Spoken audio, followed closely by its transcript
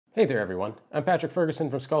Hey there everyone, I'm Patrick Ferguson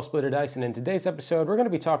from Skull Splitter Dice, and in today's episode we're going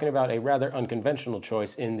to be talking about a rather unconventional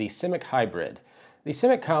choice in the Simic Hybrid. The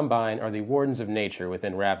Simic Combine are the wardens of nature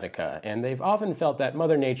within Ravnica, and they've often felt that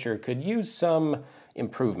Mother Nature could use some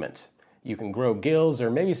improvement. You can grow gills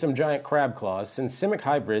or maybe some giant crab claws, since Simic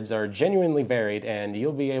Hybrids are genuinely varied and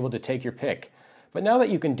you'll be able to take your pick. But now that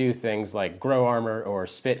you can do things like grow armor or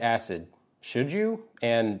spit acid, should you?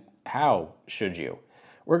 And how should you?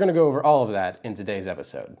 We're going to go over all of that in today's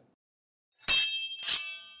episode.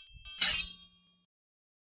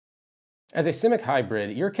 As a Simic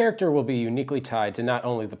Hybrid, your character will be uniquely tied to not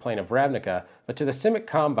only the plane of Ravnica, but to the Simic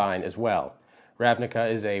Combine as well. Ravnica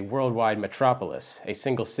is a worldwide metropolis, a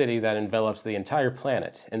single city that envelops the entire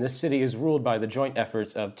planet, and this city is ruled by the joint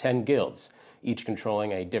efforts of 10 guilds, each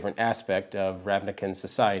controlling a different aspect of Ravnican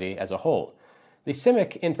society as a whole. The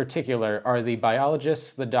Simic, in particular, are the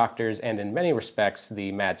biologists, the doctors, and in many respects,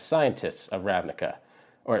 the mad scientists of Ravnica,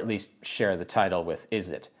 or at least share the title with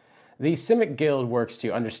Izzet. The Simic Guild works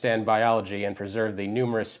to understand biology and preserve the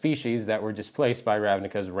numerous species that were displaced by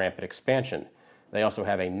Ravnica's rampant expansion. They also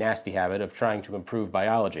have a nasty habit of trying to improve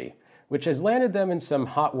biology, which has landed them in some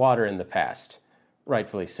hot water in the past.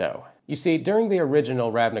 Rightfully so. You see, during the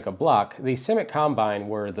original Ravnica block, the Simic Combine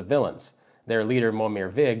were the villains. Their leader, Momir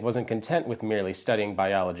Vig, wasn't content with merely studying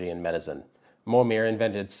biology and medicine. Momir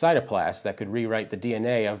invented cytoplasts that could rewrite the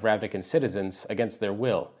DNA of Ravnican citizens against their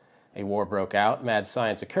will. A war broke out, mad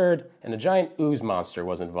science occurred, and a giant ooze monster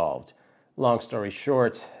was involved. Long story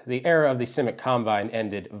short, the era of the Simic Combine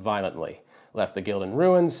ended violently, left the guild in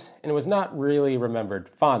ruins, and was not really remembered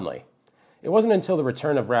fondly. It wasn't until the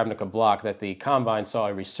return of Ravnica block that the Combine saw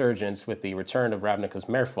a resurgence with the return of Ravnica's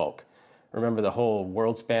merfolk. Remember the whole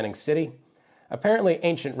world-spanning city? Apparently,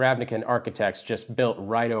 ancient Ravnican architects just built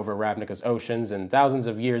right over Ravnica's oceans, and thousands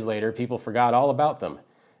of years later, people forgot all about them.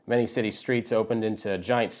 Many city streets opened into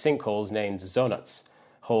giant sinkholes named zonuts,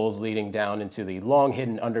 holes leading down into the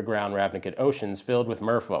long-hidden underground Ravnican oceans filled with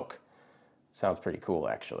merfolk. Sounds pretty cool,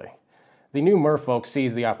 actually. The new merfolk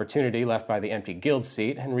seized the opportunity left by the empty guild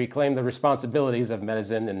seat and reclaimed the responsibilities of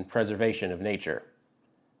medicine and preservation of nature.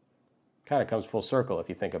 Kind of comes full circle if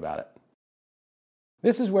you think about it.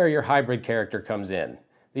 This is where your hybrid character comes in.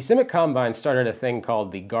 The Simic Combine started a thing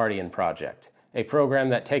called the Guardian Project, a program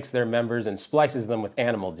that takes their members and splices them with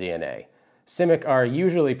animal DNA. Simic are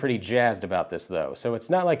usually pretty jazzed about this, though, so it's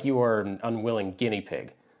not like you are an unwilling guinea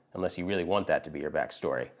pig, unless you really want that to be your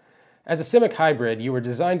backstory. As a Simic hybrid, you were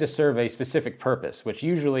designed to serve a specific purpose, which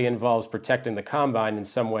usually involves protecting the Combine in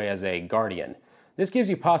some way as a guardian. This gives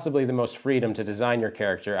you possibly the most freedom to design your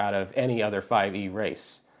character out of any other 5e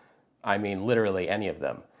race. I mean literally any of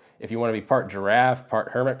them. If you want to be part giraffe,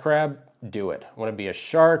 part hermit crab, do it. Want to be a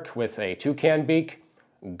shark with a toucan beak?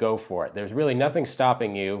 Go for it. There's really nothing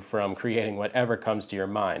stopping you from creating whatever comes to your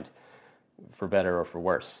mind, for better or for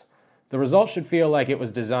worse. The result should feel like it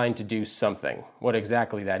was designed to do something. What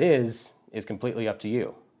exactly that is completely up to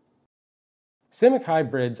you. Simic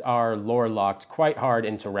hybrids are lore-locked quite hard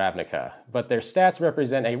into Ravnica, but their stats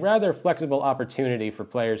represent a rather flexible opportunity for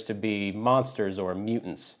players to be monsters or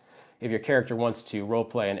mutants. If your character wants to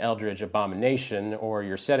roleplay an Eldritch abomination, or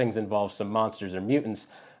your settings involve some monsters or mutants,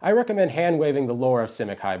 I recommend hand-waving the lore of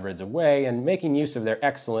Simic hybrids away and making use of their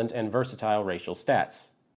excellent and versatile racial stats.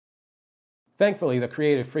 Thankfully, the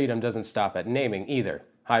creative freedom doesn't stop at naming either.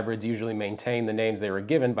 Hybrids usually maintain the names they were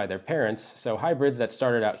given by their parents, so hybrids that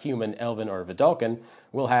started out human, elven, or Vedalken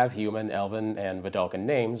will have human, elven, and Vedalken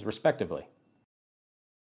names, respectively.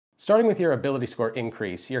 Starting with your ability score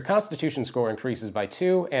increase, your Constitution score increases by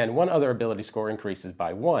 2, and one other ability score increases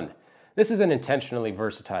by 1. This is an intentionally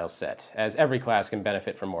versatile set, as every class can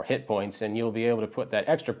benefit from more hit points, and you'll be able to put that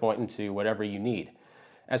extra point into whatever you need.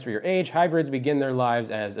 As for your age, hybrids begin their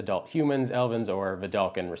lives as adult humans, elvens, or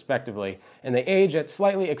Vedalken, respectively, and they age at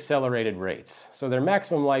slightly accelerated rates, so their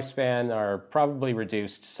maximum lifespan are probably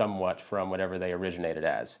reduced somewhat from whatever they originated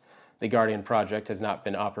as. The Guardian Project has not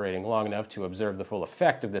been operating long enough to observe the full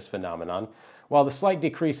effect of this phenomenon. While the slight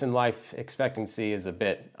decrease in life expectancy is a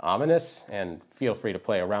bit ominous, and feel free to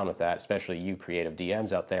play around with that, especially you creative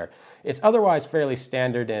DMs out there, it's otherwise fairly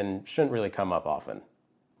standard and shouldn't really come up often.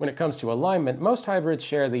 When it comes to alignment, most hybrids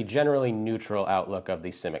share the generally neutral outlook of the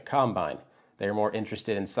Simic Combine. They are more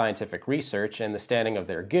interested in scientific research and the standing of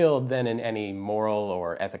their guild than in any moral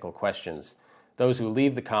or ethical questions. Those who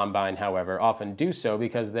leave the Combine, however, often do so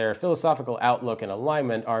because their philosophical outlook and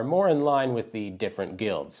alignment are more in line with the different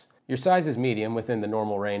guilds. Your size is medium within the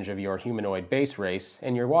normal range of your humanoid base race,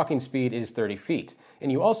 and your walking speed is 30 feet,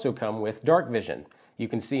 and you also come with dark vision. You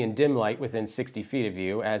can see in dim light within 60 feet of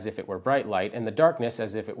you as if it were bright light, and the darkness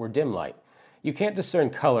as if it were dim light. You can't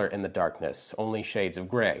discern color in the darkness, only shades of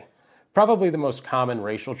gray. Probably the most common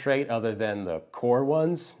racial trait other than the core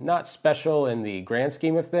ones. Not special in the grand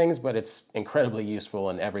scheme of things, but it's incredibly useful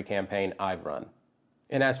in every campaign I've run.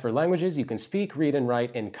 And as for languages, you can speak, read, and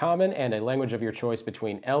write in Common and a language of your choice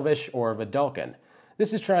between Elvish or Vedalken.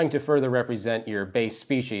 This is trying to further represent your base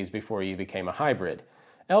species before you became a hybrid.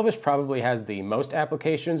 Elvish probably has the most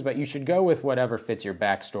applications, but you should go with whatever fits your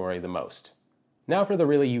backstory the most. Now for the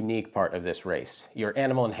really unique part of this race, your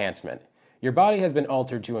animal enhancement. Your body has been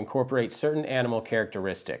altered to incorporate certain animal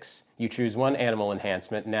characteristics. You choose one animal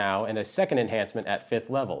enhancement now and a second enhancement at 5th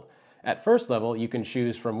level. At 1st level, you can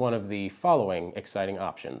choose from one of the following exciting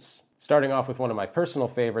options. Starting off with one of my personal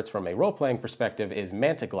favorites from a role-playing perspective is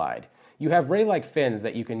Mantiglide. You have ray-like fins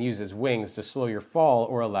that you can use as wings to slow your fall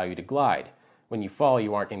or allow you to glide. When you fall,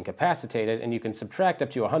 you aren't incapacitated, and you can subtract up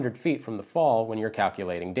to 100 feet from the fall when you're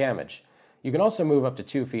calculating damage. You can also move up to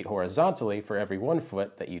 2 feet horizontally for every 1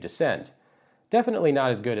 foot that you descend. Definitely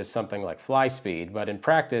not as good as something like fly speed, but in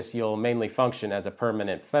practice you'll mainly function as a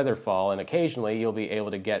permanent feather fall, and occasionally you'll be able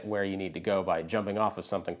to get where you need to go by jumping off of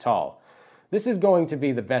something tall. This is going to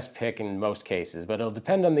be the best pick in most cases, but it'll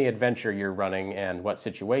depend on the adventure you're running and what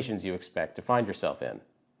situations you expect to find yourself in.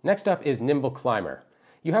 Next up is Nimble Climber.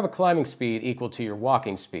 You have a climbing speed equal to your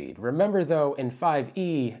walking speed. Remember though, in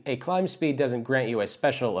 5e, a climb speed doesn't grant you a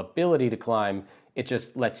special ability to climb, it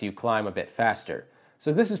just lets you climb a bit faster.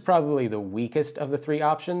 So this is probably the weakest of the 3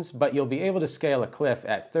 options, but you'll be able to scale a cliff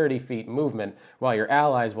at 30 feet movement, while your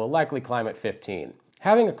allies will likely climb at 15.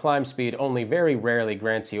 Having a climb speed only very rarely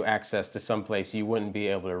grants you access to some place you wouldn't be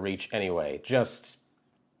able to reach anyway, just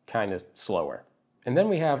kind of slower. And then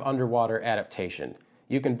we have Underwater Adaptation.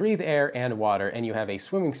 You can breathe air and water, and you have a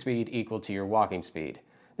swimming speed equal to your walking speed.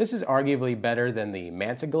 This is arguably better than the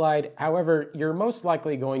Mantiglide, however, you're most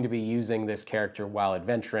likely going to be using this character while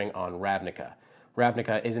adventuring on Ravnica.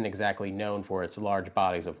 Ravnica isn't exactly known for its large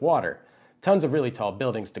bodies of water. Tons of really tall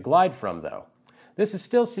buildings to glide from, though. This is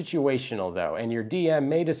still situational, though, and your DM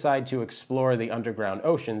may decide to explore the underground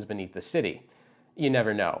oceans beneath the city. You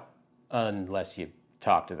never know, unless you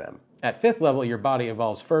talk to them. At 5th level, your body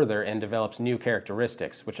evolves further and develops new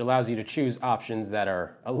characteristics, which allows you to choose options that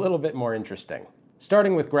are a little bit more interesting.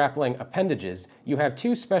 Starting with grappling appendages, you have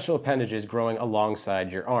 2 special appendages growing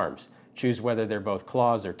alongside your arms. Choose whether they're both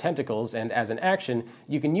claws or tentacles, and as an action,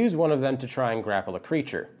 you can use one of them to try and grapple a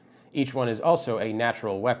creature. Each one is also a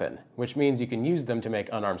natural weapon, which means you can use them to make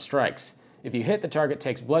unarmed strikes. If you hit, the target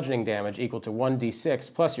takes bludgeoning damage equal to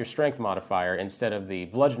 1d6 plus your strength modifier instead of the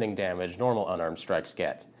bludgeoning damage normal unarmed strikes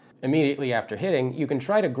get. Immediately after hitting, you can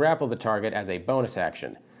try to grapple the target as a bonus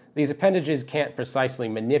action. These appendages can't precisely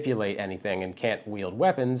manipulate anything and can't wield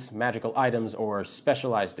weapons, magical items, or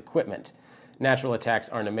specialized equipment. Natural attacks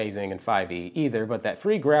aren't amazing in 5e either, but that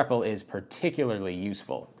free grapple is particularly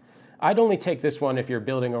useful. I'd only take this one if you're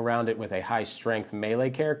building around it with a high-strength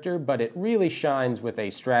melee character, but it really shines with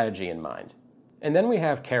a strategy in mind. And then we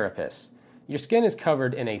have Carapace. Your skin is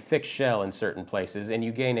covered in a thick shell in certain places, and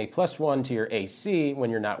you gain a +1 to your AC when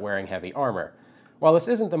you're not wearing heavy armor. While this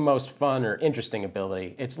isn't the most fun or interesting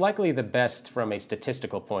ability, it's likely the best from a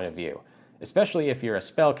statistical point of view, especially if you're a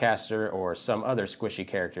spellcaster or some other squishy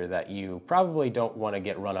character that you probably don't want to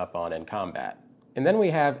get run up on in combat. And then we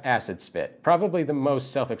have Acid Spit, probably the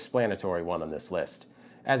most self-explanatory one on this list.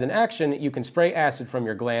 As an action, you can spray acid from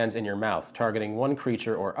your glands in your mouth, targeting one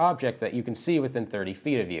creature or object that you can see within 30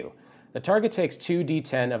 feet of you. The target takes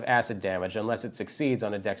 2d10 of acid damage unless it succeeds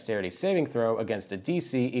on a dexterity saving throw against a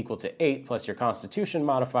DC equal to 8 plus your constitution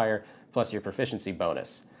modifier plus your proficiency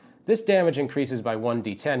bonus. This damage increases by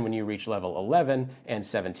 1d10 when you reach level 11 and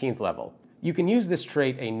 17th level. You can use this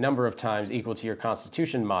trait a number of times equal to your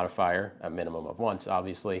Constitution modifier, a minimum of once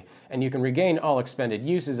obviously, and you can regain all expended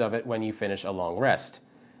uses of it when you finish a long rest.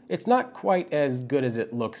 It's not quite as good as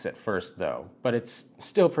it looks at first though, but it's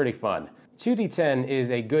still pretty fun. 2d10 is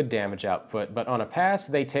a good damage output, but on a pass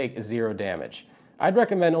they take 0 damage. I'd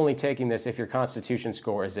recommend only taking this if your Constitution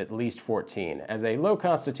score is at least 14, as a low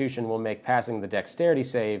Constitution will make passing the Dexterity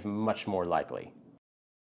save much more likely.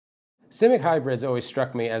 Simic Hybrids always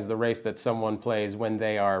struck me as the race that someone plays when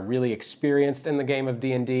they are really experienced in the game of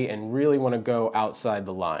D&D and really want to go outside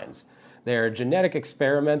the lines. They're genetic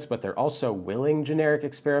experiments, but they're also willing generic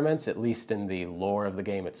experiments, at least in the lore of the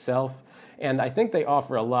game itself. And I think they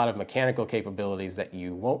offer a lot of mechanical capabilities that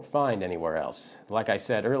you won't find anywhere else. Like I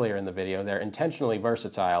said earlier in the video, they're intentionally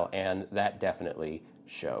versatile, and that definitely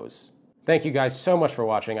shows. Thank you guys so much for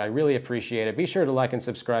watching. I really appreciate it. Be sure to like and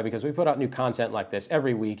subscribe because we put out new content like this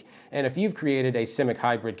every week. And if you've created a Simic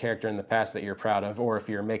Hybrid character in the past that you're proud of, or if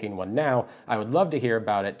you're making one now, I would love to hear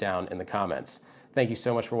about it down in the comments. Thank you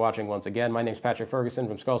so much for watching once again. My name's Patrick Ferguson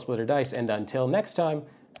from Skull Splitter Dice, and until next time,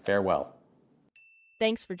 farewell.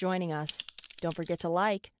 Thanks for joining us. Don't forget to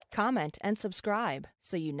like, comment, and subscribe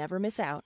so you never miss out.